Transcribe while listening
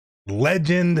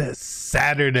Legend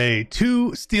Saturday.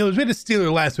 Two Steelers. We had a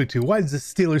Steeler last week too. Why is the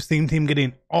Steelers team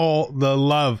getting all the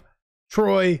love?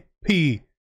 Troy P.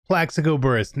 Plaxico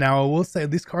Burris. Now I will say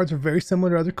these cards are very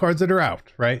similar to other cards that are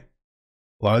out, right?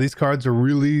 A lot of these cards are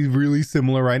really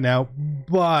similar right now,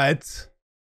 but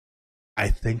I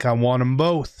think I want them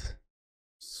both.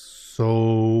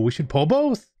 So we should pull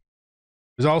both.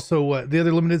 There's also the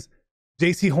other limiteds.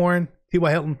 JC Horn,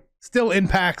 T.Y. Hilton, still in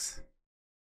packs.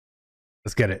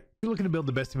 Let's get it. If you're looking to build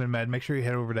the best team in Madden, make sure you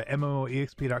head over to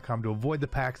MMOEXP.com to avoid the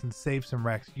packs and save some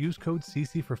racks. Use code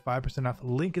CC for 5% off.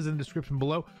 Link is in the description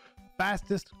below.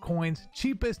 Fastest coins,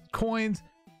 cheapest coins.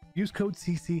 Use code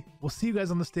CC. We'll see you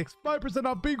guys on the sticks. 5%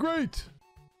 off. Be great.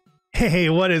 Hey,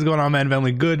 what is going on, Madden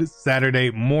family? Good Saturday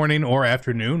morning or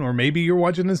afternoon, or maybe you're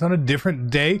watching this on a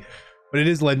different day, but it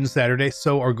is Legend Saturday,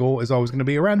 so our goal is always going to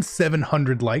be around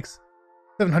 700 likes.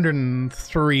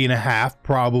 703.5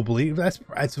 probably. That's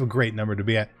a great number to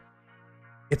be at.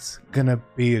 It's gonna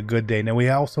be a good day. Now we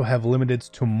also have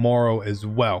limiteds tomorrow as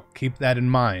well. Keep that in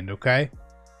mind, okay?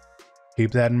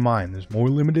 Keep that in mind. There's more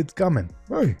limiteds coming.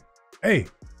 Hey,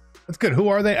 that's good. Who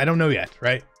are they? I don't know yet,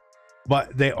 right?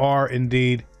 But they are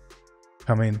indeed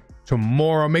coming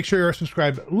tomorrow. Make sure you're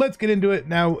subscribed. Let's get into it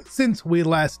now. Since we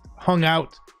last hung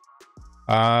out,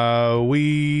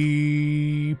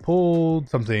 we pulled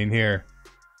something here.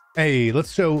 Hey,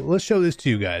 let's show this to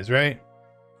you guys, right?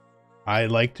 I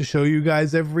like to show you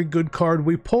guys every good card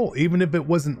we pull, even if it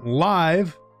wasn't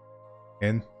live.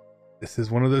 And this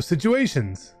is one of those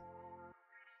situations.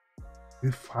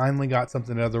 We finally got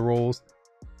something in other roles.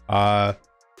 It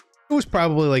was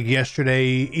probably like yesterday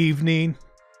evening.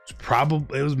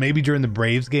 It was maybe during the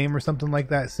Braves game or something like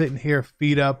that. Sitting here,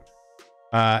 feet up,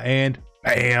 and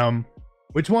bam!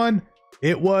 Which one?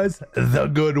 It was the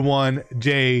good one,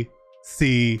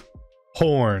 J.C.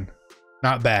 Horn.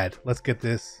 Not bad. Let's get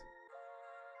this.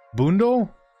 Boondle.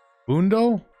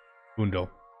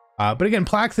 But again,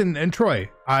 Plax and Troy.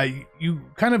 You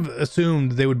kind of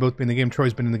assumed they would both be in the game.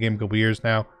 Troy's been in the game a couple years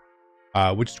now,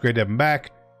 which is great to have him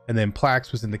back. And then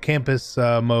Plax was in the campus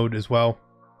mode as well,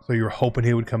 so you were hoping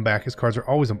he would come back. His cards are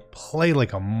always in play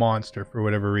like a monster for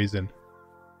whatever reason.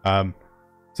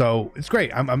 So it's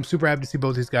great. I'm super happy to see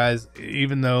both these guys,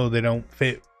 even though they don't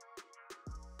fit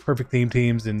perfect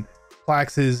teams. And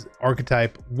Plax's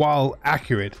archetype, while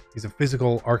accurate, he's a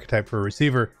physical archetype for a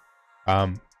receiver.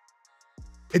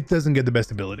 It doesn't get the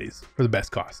best abilities for the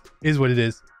best cost. Is what it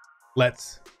is.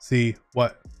 Let's see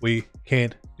what we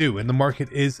can't do. And the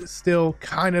market is still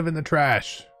kind of in the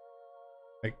trash.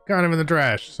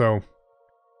 So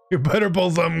you better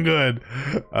pull something good.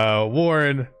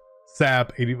 Warren,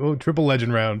 Sap, 80, triple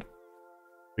legend round.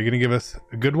 Are you gonna give us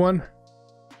a good one?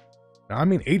 No, I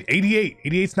mean 88.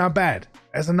 88's not bad.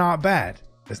 That's not bad.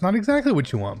 It's not exactly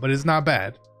what you want, but it's not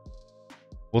bad.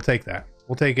 We'll take that.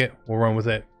 We'll take it. We'll run with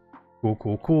it.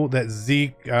 Cool. That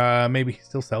Zeke, maybe he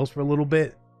still sells for a little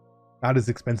bit. Not as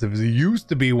expensive as it used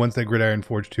to be once that Gridiron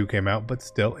Forge 2 came out, but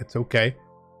still, it's okay.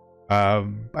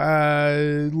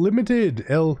 Limited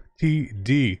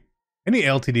LTD. Any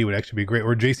LTD would actually be great.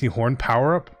 Or JC Horn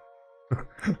Power Up,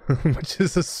 which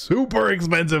is a super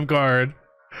expensive card.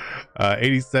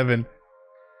 87.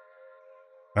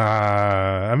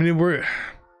 I mean, you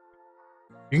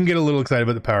can get a little excited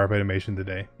about the Power Up animation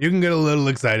today. You can get a little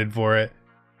excited for it.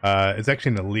 It's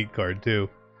actually an elite card too.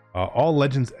 All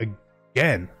legends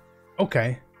again.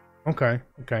 Okay.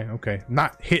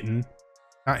 Not hitting.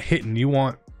 You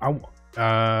want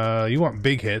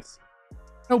big hits.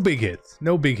 No big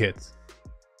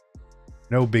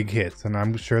hits. And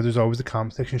I'm sure there's always a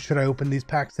comment section. Should I open these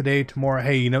packs today, tomorrow?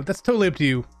 Hey, that's totally up to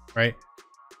you, right?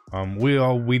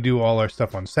 We do all our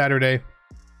stuff on Saturday.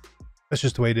 That's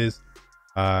just the way it is.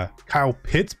 Kyle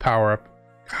Pitts Power Up.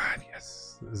 God,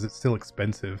 yes. Is it still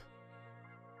expensive?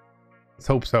 Let's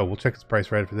hope so. We'll check his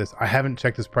price right after this. I haven't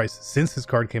checked his price since his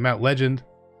card came out. Legend.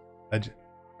 All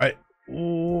right.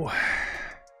 Ooh.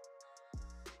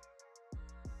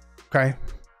 Okay.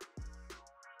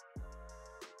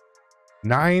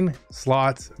 9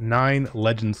 slots, 9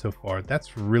 legends so far.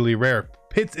 That's really rare.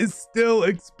 Pitts is still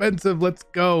expensive. Let's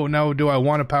go. Now, do I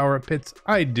want to power up Pitts?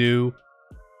 I do.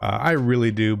 I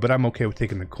really do, but I'm okay with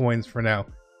taking the coins for now.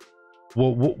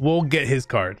 We'll get his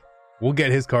card. We'll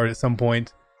get his card at some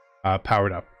point,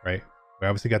 powered up, right? We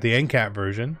obviously got the NCAT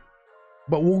version,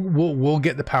 but we'll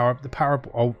get the power up. The power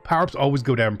ups always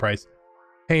go down in price.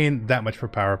 Paying that much for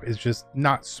power up is just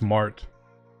not smart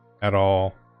at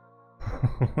all.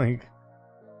 Like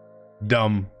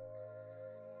dumb.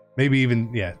 Maybe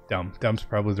even, yeah, dumb. Dumb's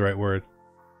probably the right word.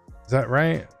 Is that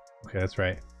right? Okay, that's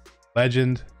right.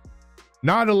 Legend.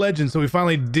 Not a legend, so we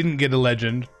finally didn't get a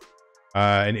legend.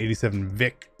 An 87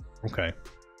 Vick. Okay.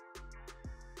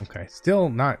 Okay. Still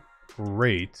not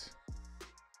great.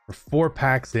 We're 4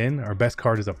 packs in. Our best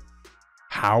card is a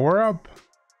power up.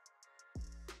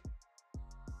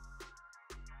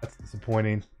 That's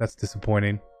disappointing. That's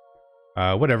disappointing.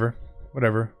 Whatever.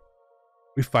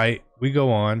 We fight. We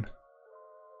go on.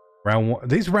 Round 1.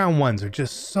 These round 1s are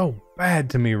just so bad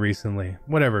to me recently.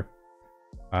 Whatever.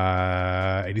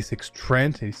 86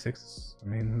 Trent. 86. I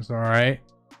mean, it's all right.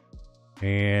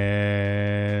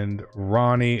 And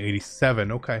Ronnie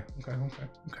 87. Okay.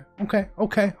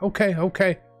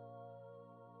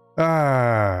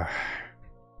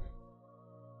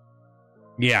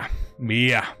 Yeah.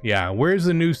 Where's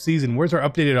the new season? Where's our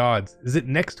updated odds? Is it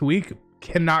next week?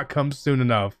 Cannot come soon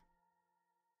enough.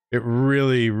 It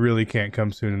really can't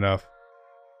come soon enough.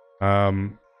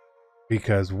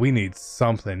 Because we need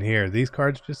something here. These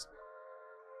cards just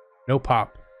no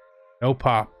pop. Do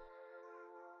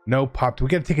we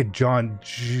gotta take a John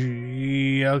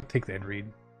G? I'll take that read.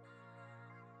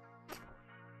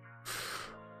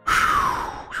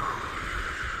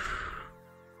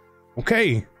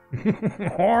 Okay.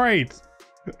 All right.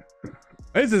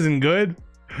 This isn't good.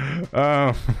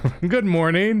 Good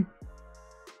morning.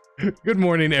 Good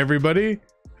morning, everybody.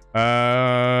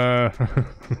 You're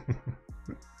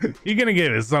gonna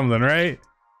give us something, right?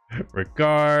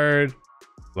 Ricard,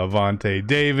 Levante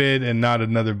David, and not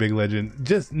another big legend.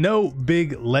 Just no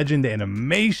big legend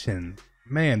animation.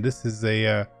 Man, this is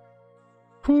a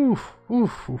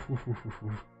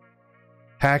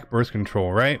hack burst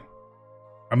control, right?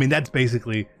 I mean, that's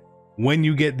basically when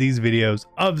you get these videos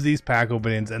of these pack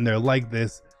openings and they're like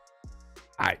this.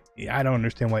 I don't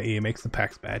understand why EA makes the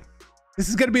packs bad. This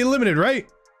is gonna be limited, right?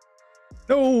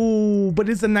 No, but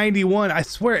it's a 91. I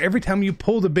swear, every time you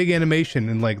pull the big animation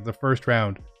in like the first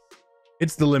round,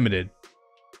 it's the limited.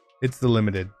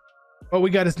 Oh,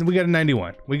 we got a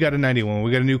 91. We got a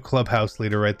new clubhouse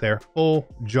leader right there. Full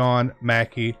John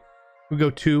Mackey. We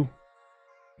go 2.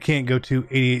 Can't go to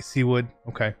 88 Seawood.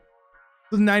 Okay.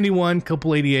 So 91, couple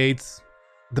 88s.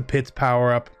 The Pitts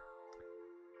power up.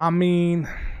 I mean,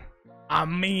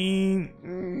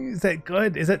 is that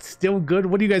good? Is that still good?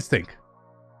 What do you guys think?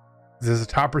 Does the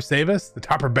topper save us? The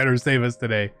topper better save us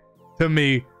today. To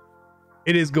me,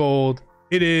 it is gold.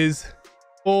 It is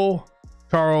full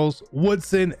Charles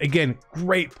Woodson. Again,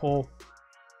 great pull.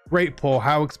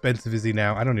 How expensive is he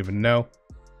now? I don't even know.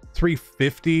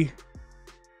 350.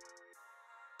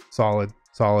 Solid.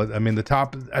 I mean, the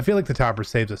top, I feel like the topper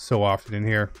saves us so often in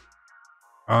here.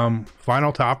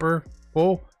 Final topper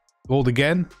pull. Gold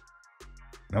again.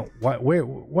 No, what?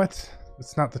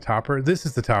 It's not the topper. This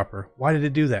is the topper. Why did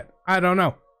it do that? I don't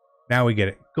know. Now we get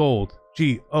it. Gold.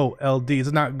 G-O-L-D.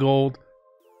 It's not gold.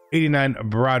 89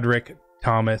 Broderick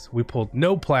Thomas. We pulled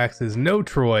no Plaxes, no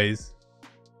Troys.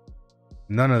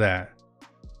 None of that.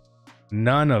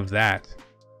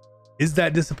 Is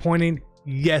that disappointing?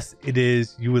 Yes, it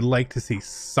is. You would like to see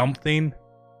something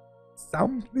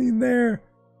there.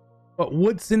 But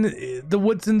Woodson, the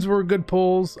Woodsons were good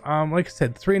pulls. Like I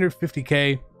said,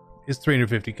 350k is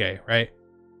 350k, right?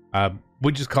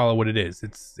 We just call it what it is.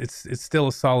 It's still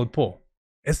a solid pull.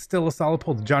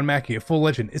 The John Mackey, a full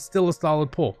legend, is still a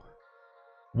solid pull.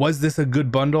 Was this a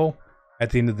good bundle at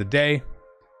the end of the day?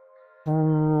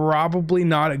 Probably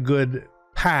not a good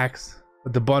packs,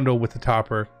 but the bundle with the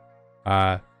topper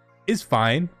is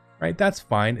fine, right? That's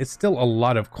fine. It's still a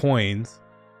lot of coins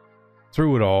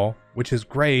through it all, which is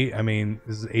great. I mean,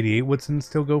 does 88 Woodson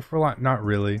still go for a lot? Not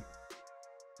really.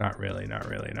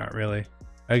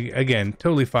 Again,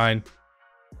 totally fine.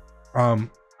 I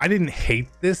didn't hate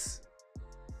this,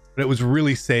 but it was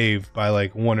really saved by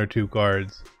like 1 or 2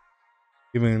 cards.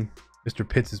 Giving Mr.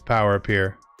 Pitts his power up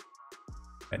here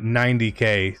at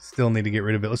 90k. Still need to get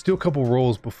rid of it. Let's do a couple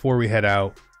rolls before we head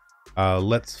out.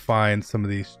 Let's find some of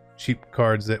these cheap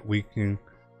cards that we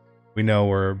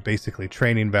know are basically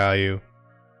training value.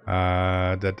 The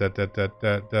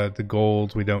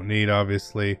golds we don't need,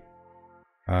 obviously.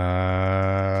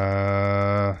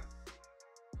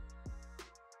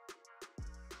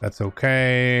 That's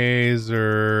okay. Is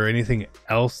there anything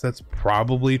else that's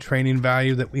probably training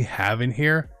value that we have in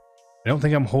here? I don't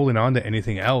think I'm holding on to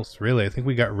anything else, really. I think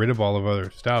we got rid of all of other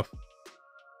stuff.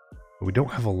 But we don't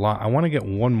have a lot. I want to get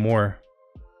one more.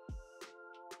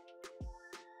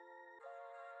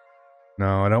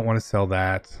 No, I don't want to sell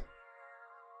that.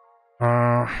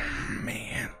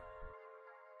 Man.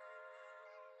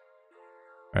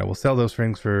 All right, we'll sell those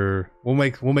rings for. We'll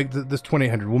make this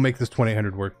 2800. We'll make this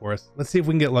 2800 work for us. Let's see if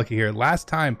we can get lucky here. Last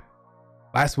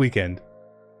weekend,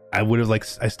 I would have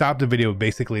I stopped the video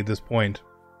basically at this point,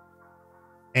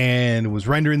 and was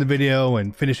rendering the video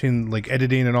and finishing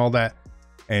editing and all that,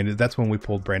 And that's when we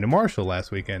pulled Brandon Marshall last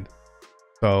weekend.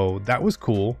 So that was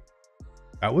cool.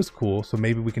 That was cool. So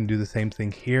maybe we can do the same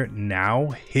thing here. Now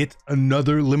hit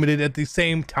another limited at the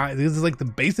same time. This is like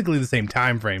basically the same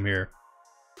time frame here.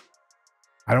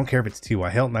 I don't care if it's T.Y.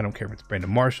 Hilton. I don't care if it's Brandon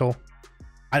Marshall.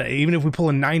 Even if we pull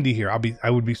a 90 here, I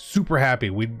would be super happy.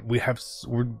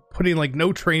 We're putting like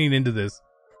no training into this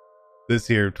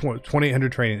year.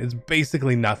 2,800 training. It's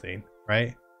basically nothing,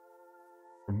 right?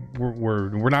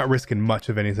 We're not risking much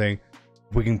of anything.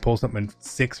 If we can pull something in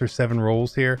 6 or 7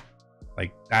 rolls here,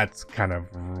 like that's kind of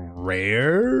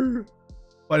rare,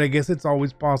 but I guess it's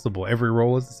always possible. Every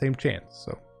roll is the same chance,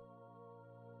 so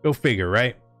go figure,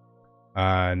 right?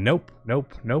 Nope.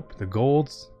 The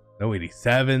golds, no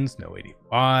 87s, no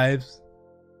 85s.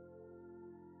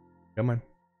 Come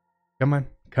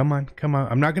on.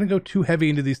 I'm not gonna go too heavy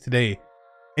into these today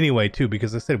anyway, too,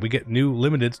 because I said we get new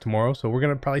limiteds tomorrow, so we're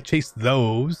gonna probably chase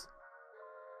those.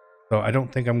 So I don't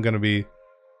think I'm gonna be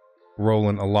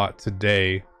rolling a lot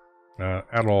today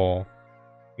at all.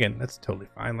 Again, that's totally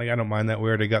fine. Like, I don't mind that. We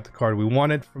already got the card we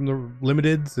wanted from the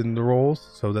limiteds and the rolls,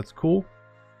 so that's cool.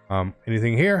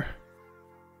 Anything here?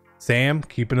 Sam,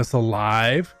 keeping us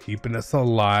alive.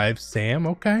 Sam,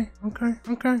 okay.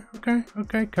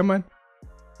 Come on.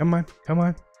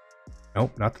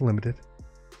 Nope, not the limited.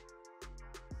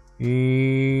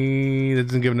 That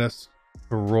doesn't give us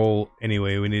a roll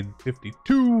anyway. We need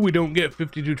 52. We don't get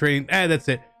 52 trading. That's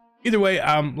it. Either way,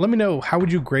 let me know, how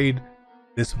would you grade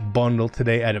this bundle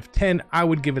today out of 10? I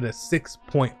would give it a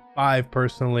 6.5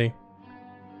 personally,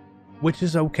 which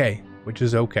is okay.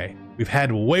 We've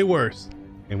had way worse,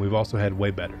 and we've also had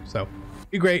way better. So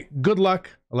be great. Good luck.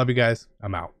 I love you guys.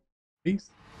 I'm out.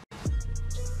 Peace.